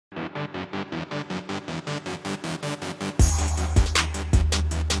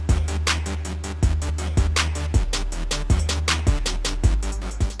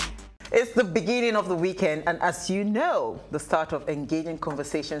It's the beginning of the weekend, and as you know, the start of engaging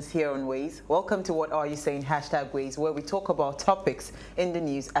conversations here on Ways. Welcome to What Are You Saying? #Ways, where we talk about topics in the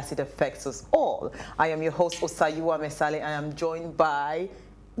news as it affects us all. I am your host, Osayuwa Mesale, and I'm joined by,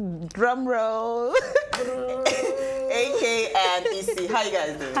 drum roll, AK and EC. How you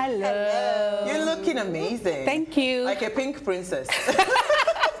guys doing? Hello. You're looking amazing. Thank you. Like a pink princess.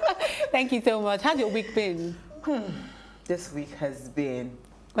 Thank you so much. How's your week been? This week has been...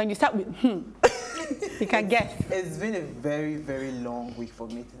 When you start with you can guess. It's been a very, very long week for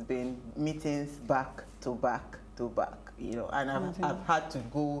me. It's been meetings back to back to back, you know, and I've had to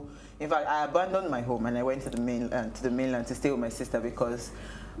go. In fact, I abandoned my home and I went to the mainland to stay with my sister because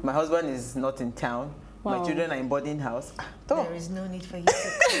my husband is not in town. Wow. My children are in boarding house. There is no need for you to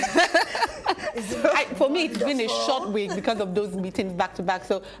for me, it's been a short week because of those meetings back to back.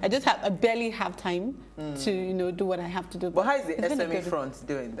 So I barely have time to, do what I have to do. But how is the SME front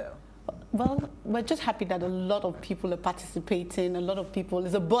doing though? Well, we're just happy that a lot of people are participating. A lot of people,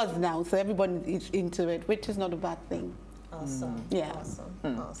 there's a buzz now, so everyone is into it, which is not a bad thing. Awesome. Yeah. Awesome.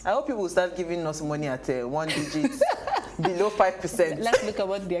 Awesome. I hope people will start giving us money at 1 digit, below 5%. Let's look at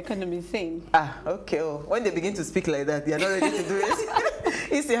what the economy is saying. Okay. Oh, when they begin to speak like that, they are not ready to do it.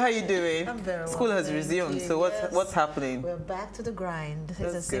 Issy, how you doing? I'm very well. School has resumed, so what's happening? We're back to the grind.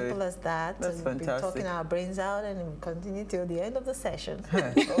 It's as simple as that. That's fantastic. We've been talking our brains out and we'll continue till the end of the session.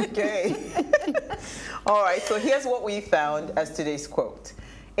 Okay. All right, so here's what we found as today's quote.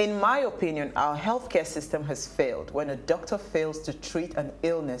 In my opinion, our healthcare system has failed when a doctor fails to treat an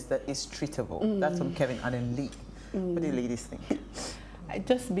illness that is treatable. That's from Kevin Allen Lee. What do you ladies think? I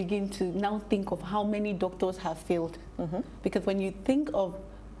just begin to now think of how many doctors have failed. Because when you think of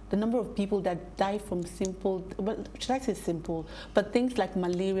the number of people that die from simple, well, should I say simple, but things like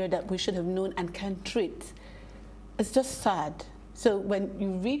malaria that we should have known and can treat, it's just sad. So when you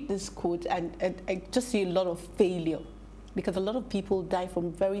read this quote, and I just see a lot of failure. Because a lot of people die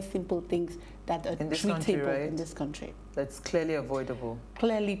from very simple things that are treatable in this country. That's clearly avoidable.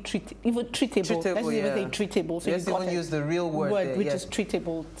 Clearly even treatable. Let's even say treatable. So let's even use the real word there, which is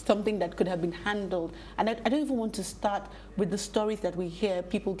treatable, something that could have been handled. And I don't even want to start with the stories that we hear,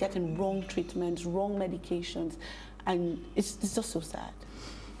 people getting wrong treatments, wrong medications, and it's just so sad.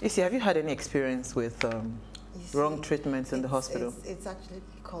 Issy, have you had any experience with wrong treatments in the hospital? It's actually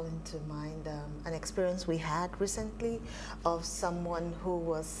calling to mind an experience we had recently of someone who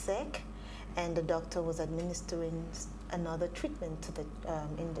was sick and the doctor was administering another treatment to the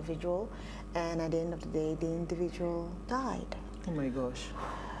individual, and at the end of the day the individual died. Oh my gosh.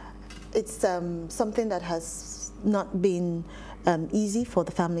 It's something that has not been easy for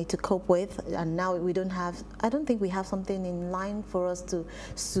the family to cope with, and now I don't think we have something in line for us to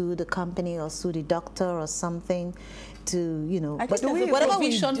sue the company or sue the doctor or something to, I think there's a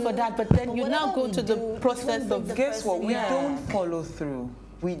provision for that, but then you now go to the process of... Guess what? We don't follow through.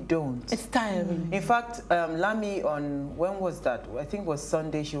 We don't. It's tiring. In fact, Lami when was that? I think it was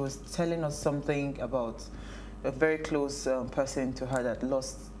Sunday, she was telling us something about a very close person to her that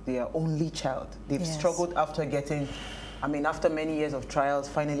lost their only child. They've struggled after getting, after many years of trials,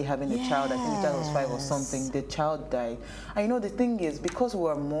 finally having a child. I think the child was 5 or something. The child died. And the thing is, because we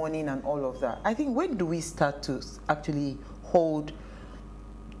are mourning and all of that, I think when do we start to actually hold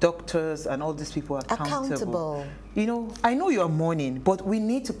doctors and all these people accountable? I know you are mourning, but we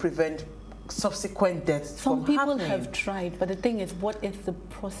need to prevent subsequent deaths from happening. Some people have tried, but the thing is, what is the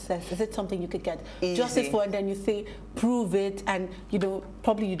process? Is it something you could get easy justice for, and then you say, prove it, and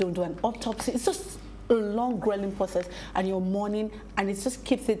probably you don't do an autopsy? It's just a long, grueling process, and you're mourning, and it just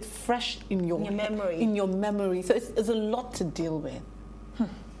keeps it fresh in your memory. So it's a lot to deal with.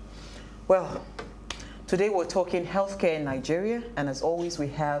 Well, today we're talking healthcare in Nigeria, and as always, we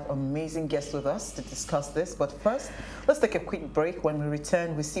have amazing guests with us to discuss this. But first, let's take a quick break. When we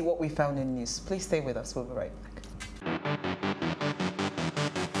return, we see what we found in news. Please stay with us. We'll be right back.